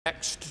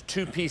Next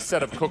two-piece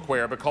set of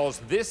cookware,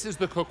 because this is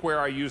the cookware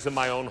I use in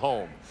my own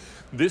home.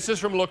 This is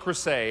from Le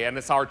Creuset, and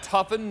it's our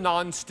Toughened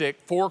Nonstick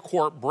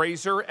 4-quart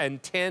Braiser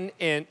and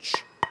 10-inch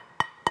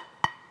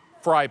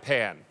fry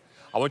pan.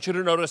 I want you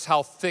to notice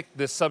how thick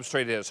this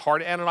substrate is.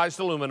 Hard anodized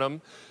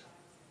aluminum,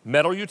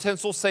 metal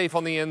utensil safe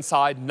on the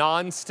inside,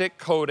 non-stick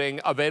coating,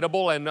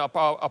 available and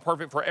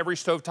perfect for every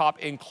stovetop,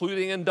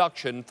 including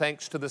induction,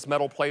 thanks to this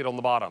metal plate on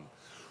the bottom.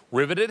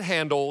 Riveted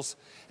handles,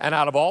 and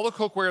out of all the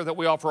cookware that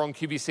we offer on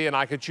QVC, and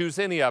I could choose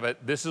any of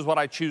it, this is what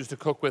I choose to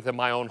cook with in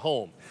my own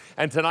home.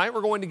 And tonight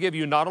we're going to give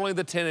you not only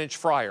the 10-inch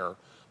fryer,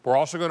 we're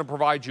also going to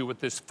provide you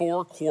with this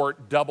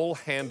 4-quart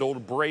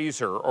double-handled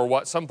Braiser, or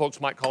what some folks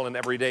might call an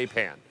everyday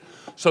pan.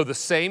 So the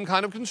same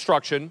kind of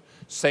construction,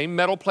 same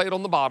metal plate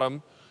on the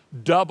bottom,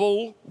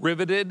 double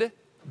riveted,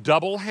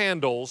 double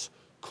handles,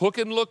 cook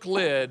and look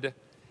lid,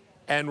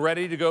 and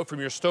ready to go from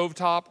your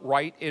stovetop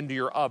right into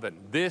your oven.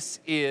 This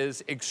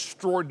is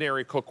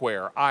extraordinary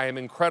cookware. I am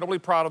incredibly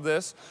proud of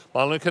this.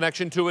 My only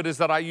connection to it is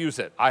that I use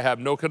it. I have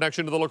no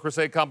connection to the Le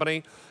Creuset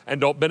company and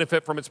don't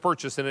benefit from its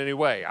purchase in any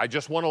way. I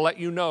just want to let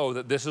you know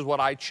that this is what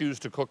I choose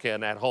to cook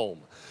in at home.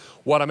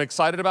 What I'm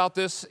excited about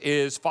this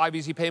is 5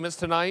 easy payments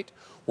tonight.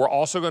 We're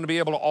also going to be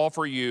able to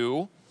offer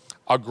you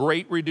a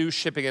great reduced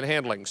shipping and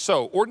handling.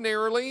 So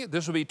ordinarily,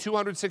 this would be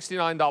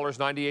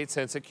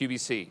 $269.98 at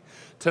QVC.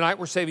 Tonight,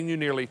 we're saving you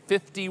nearly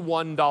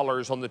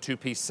 $51 on the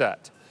two-piece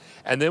set.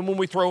 And then when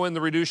we throw in the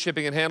reduced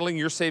shipping and handling,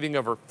 you're saving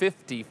over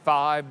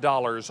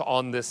 $55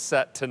 on this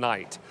set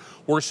tonight.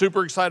 We're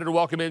super excited to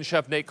welcome in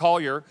Chef Nate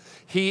Collier.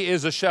 He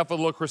is a chef of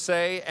Le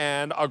Creuset,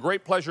 and a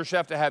great pleasure,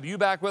 Chef, to have you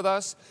back with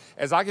us.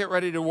 As I get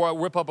ready to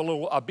whip up a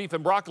little beef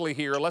and broccoli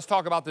here, let's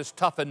talk about this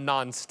Toughened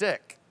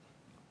Nonstick.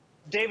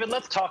 David,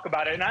 let's talk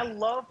about it. And I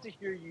love to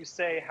hear you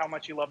say how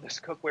much you love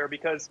this cookware,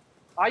 because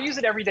I use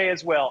it every day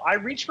as well. I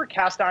reach for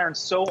cast iron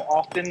so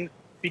often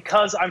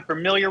because I'm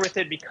familiar with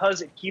it,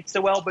 because it keeps so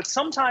well. But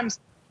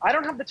sometimes I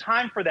don't have the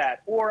time for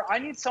that, or I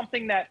need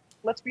something that,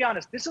 let's be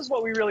honest, this is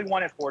what we really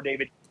want it for,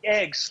 David.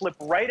 Eggs slip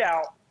right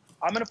out.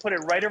 I'm going to put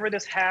it right over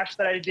this hash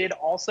that I did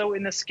also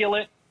in the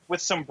skillet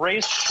with some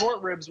braised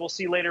short ribs we'll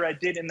see later I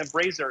did in the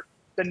Braiser.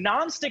 The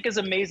nonstick is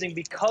amazing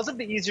because of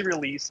the easy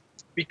release,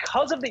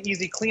 because of the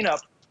easy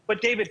cleanup. But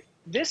David,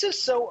 this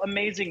is so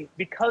amazing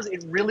because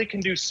it really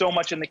can do so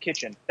much in the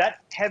kitchen.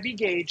 That heavy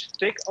gauge,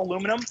 thick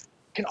aluminum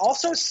can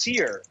also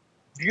sear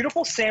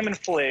beautiful salmon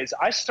fillets.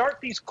 I start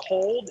these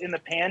cold in the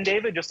pan,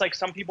 David, just like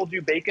some people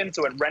do bacon,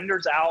 so it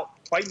renders out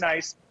quite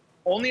nice.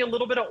 Only a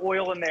little bit of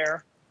oil in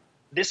there.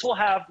 This will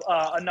have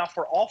enough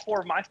for all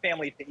 4 of my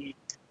family to eat.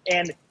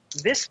 And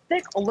this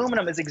thick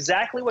aluminum is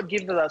exactly what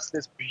gives us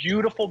this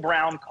beautiful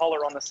brown color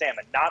on the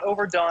salmon. Not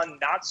overdone,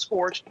 not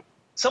scorched.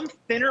 Some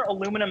thinner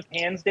aluminum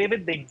pans,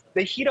 David,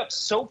 they heat up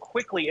so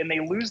quickly and they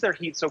lose their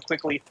heat so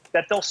quickly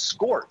that they'll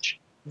scorch.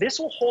 This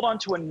will hold on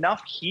to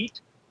enough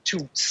heat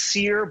to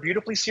sear,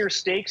 beautifully sear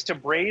steaks, to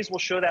braise. We'll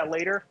show that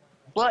later.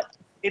 But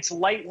it's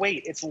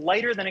lightweight. It's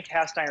lighter than a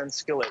cast iron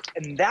skillet.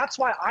 And that's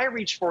why I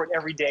reach for it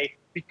every day,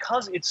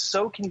 because it's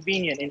so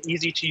convenient and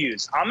easy to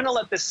use. I'm going to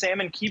let this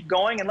salmon keep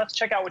going, and let's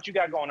check out what you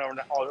got going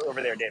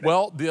over there, David.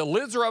 Well, the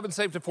lids are oven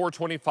safe to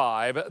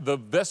 425. The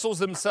vessels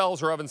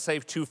themselves are oven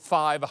safe to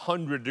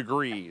 500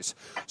 degrees.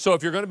 So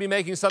if you're going to be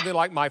making something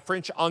like my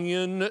French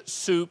onion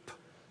soup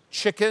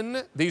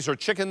chicken, these are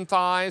chicken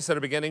thighs that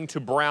are beginning to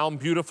brown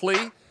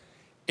beautifully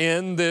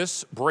in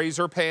this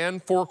Braiser pan,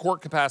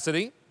 4-quart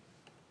capacity.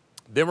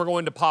 Then we're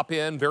going to pop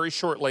in very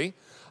shortly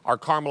our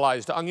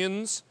caramelized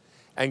onions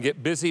and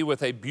get busy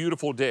with a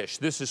beautiful dish.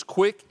 This is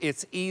quick,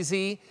 it's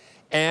easy,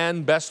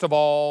 and best of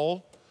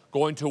all,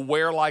 going to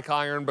wear like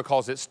iron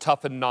because it's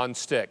toughened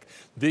nonstick.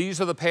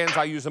 These are the pans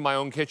I use in my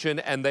own kitchen,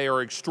 and they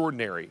are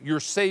extraordinary. You're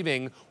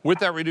saving, with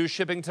that reduced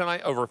shipping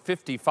tonight, over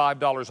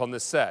 $55 on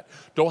this set.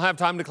 Don't have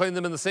time to clean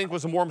them in the sink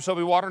with some warm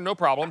soapy water? No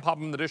problem, pop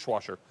them in the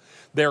dishwasher.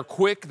 They're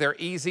quick, they're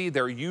easy,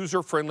 they're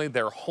user-friendly,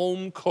 they're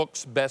home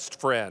cook's best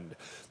friend.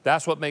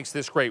 That's what makes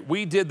this great.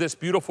 We did this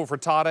beautiful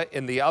frittata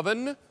in the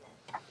oven.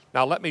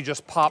 Now let me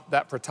just pop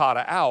that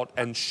frittata out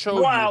and show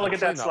you. Wow, look at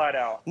that slide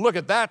out. Look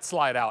at that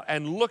slide out,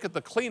 and look at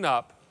the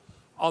cleanup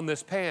on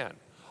this pan.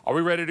 Are we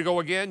ready to go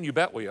again? You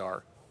bet we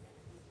are.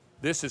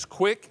 This is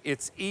quick,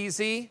 it's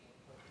easy,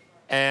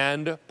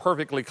 and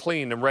perfectly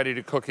clean and ready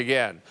to cook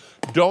again.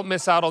 Don't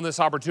miss out on this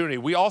opportunity.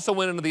 We also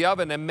went into the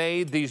oven and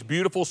made these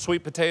beautiful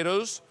sweet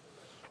potatoes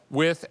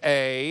with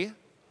a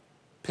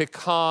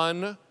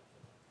pecan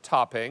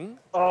topping.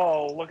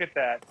 Oh, look at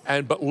that.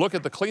 But look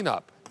at the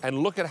cleanup, and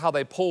look at how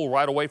they pull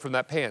right away from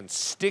that pan.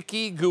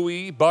 Sticky,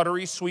 gooey,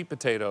 buttery sweet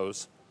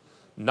potatoes.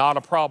 Not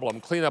a problem.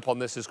 Cleanup on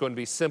this is going to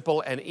be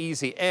simple and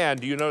easy. And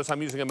do you notice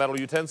I'm using a metal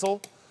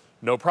utensil?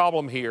 No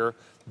problem here.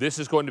 This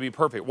is going to be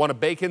perfect. Want to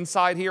bake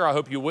inside here? I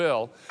hope you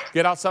will.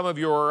 Get out some of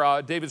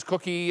your David's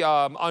cookie,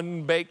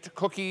 unbaked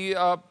cookie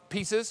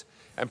pieces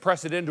and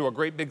press it into a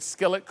great big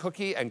skillet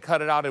cookie and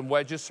cut it out in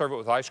wedges, serve it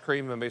with ice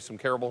cream and maybe some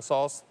caramel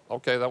sauce.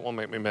 Okay, that won't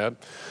make me mad.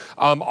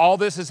 All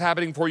this is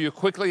happening for you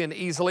quickly and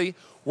easily.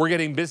 We're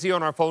getting busy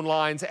on our phone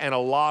lines, and a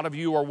lot of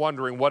you are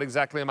wondering, what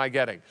exactly am I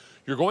getting?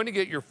 You're going to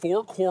get your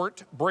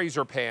 4-quart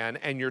Braiser pan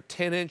and your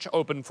 10-inch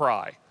open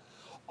fry.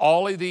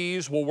 All of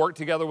these will work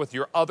together with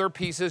your other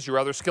pieces, your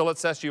other skillet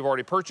sets you've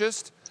already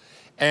purchased.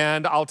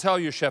 And I'll tell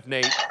you, Chef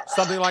Nate,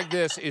 something like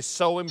this is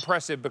so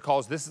impressive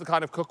because this is the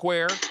kind of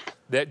cookware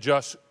that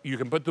just you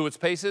can put through its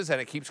paces and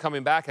it keeps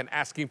coming back and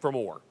asking for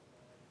more.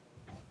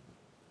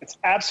 It's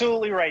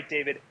absolutely right,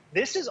 David.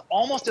 This is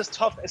almost as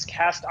tough as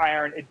cast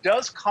iron. It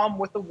does come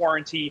with a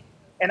warranty.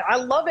 And I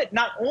love it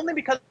not only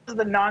because of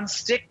the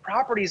non-stick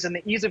properties and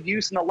the ease of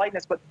use and the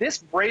lightness, but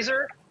this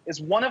Braiser is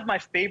one of my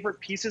favorite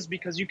pieces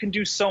because you can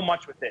do so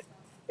much with it.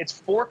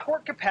 It's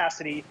 4-quart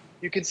capacity.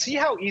 You can see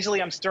how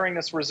easily I'm stirring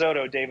this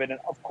risotto, David, and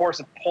of course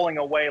it's pulling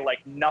away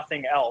like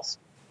nothing else.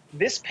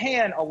 This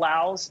pan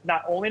allows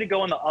not only to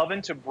go in the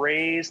oven to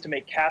braise, to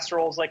make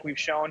casseroles like we've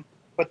shown,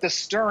 but the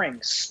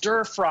stirring,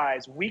 stir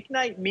fries,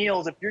 weeknight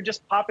meals, if you're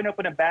just popping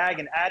open a bag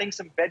and adding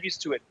some veggies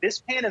to it, this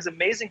pan is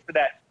amazing for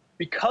that.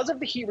 Because of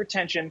the heat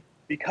retention,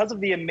 because of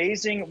the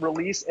amazing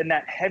release, and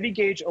that heavy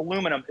gauge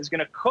aluminum is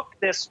gonna cook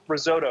this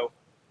risotto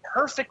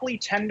perfectly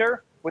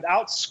tender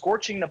without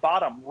scorching the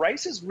bottom.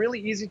 Rice is really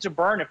easy to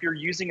burn if you're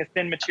using a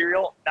thin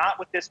material, not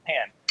with this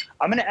pan.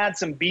 I'm gonna add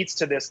some beets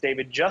to this,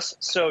 David,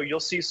 just so you'll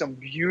see some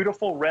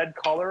beautiful red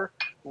color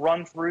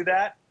run through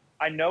that.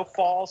 I know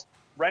fall's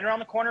right around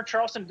the corner.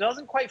 Charleston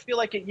doesn't quite feel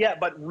like it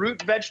yet, but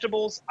root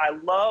vegetables, I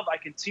love. I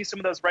can see some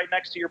of those right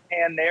next to your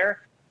pan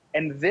there.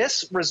 And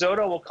this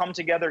risotto will come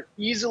together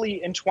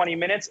easily in 20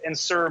 minutes and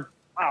serve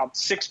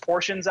 6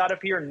 portions out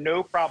of here,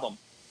 no problem.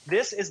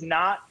 This is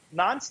not,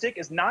 non-stick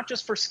is not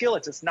just for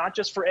skillets. It's not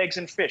just for eggs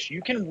and fish.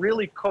 You can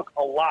really cook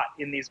a lot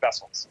in these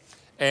vessels.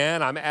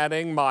 And I'm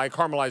adding my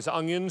caramelized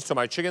onions to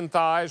my chicken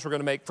thighs. We're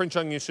gonna make French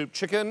onion soup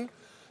chicken.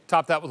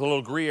 Top that with a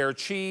little Gruyere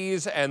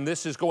cheese, and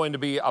this is going to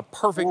be a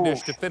perfect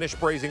dish to finish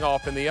braising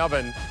off in the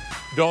oven.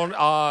 Don't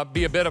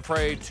be a bit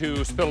afraid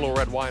to spill a little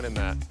red wine in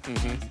that.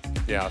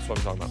 Yeah, that's what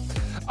I'm talking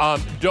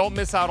about. Don't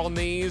miss out on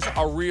these.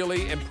 A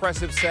really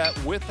impressive set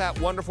with that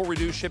wonderful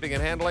reduced shipping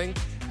and handling,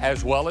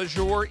 as well as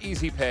your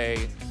easy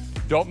pay.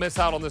 Don't miss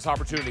out on this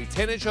opportunity.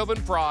 10-inch oven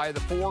fry,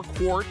 the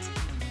 4-quart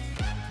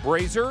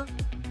Braiser,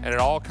 and it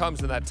all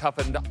comes in that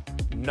toughened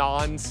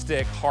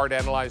non-stick, hard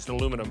analyzed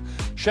aluminum.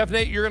 Chef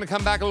Nate, you're gonna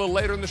come back a little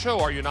later in the show,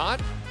 are you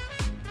not?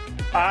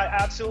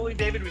 Absolutely,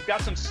 David. We've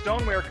got some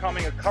stoneware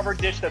coming, a covered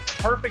dish that's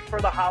perfect for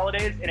the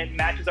holidays, and it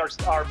matches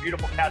our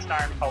beautiful cast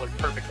iron colors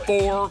perfectly.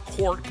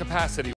 4-quart capacity.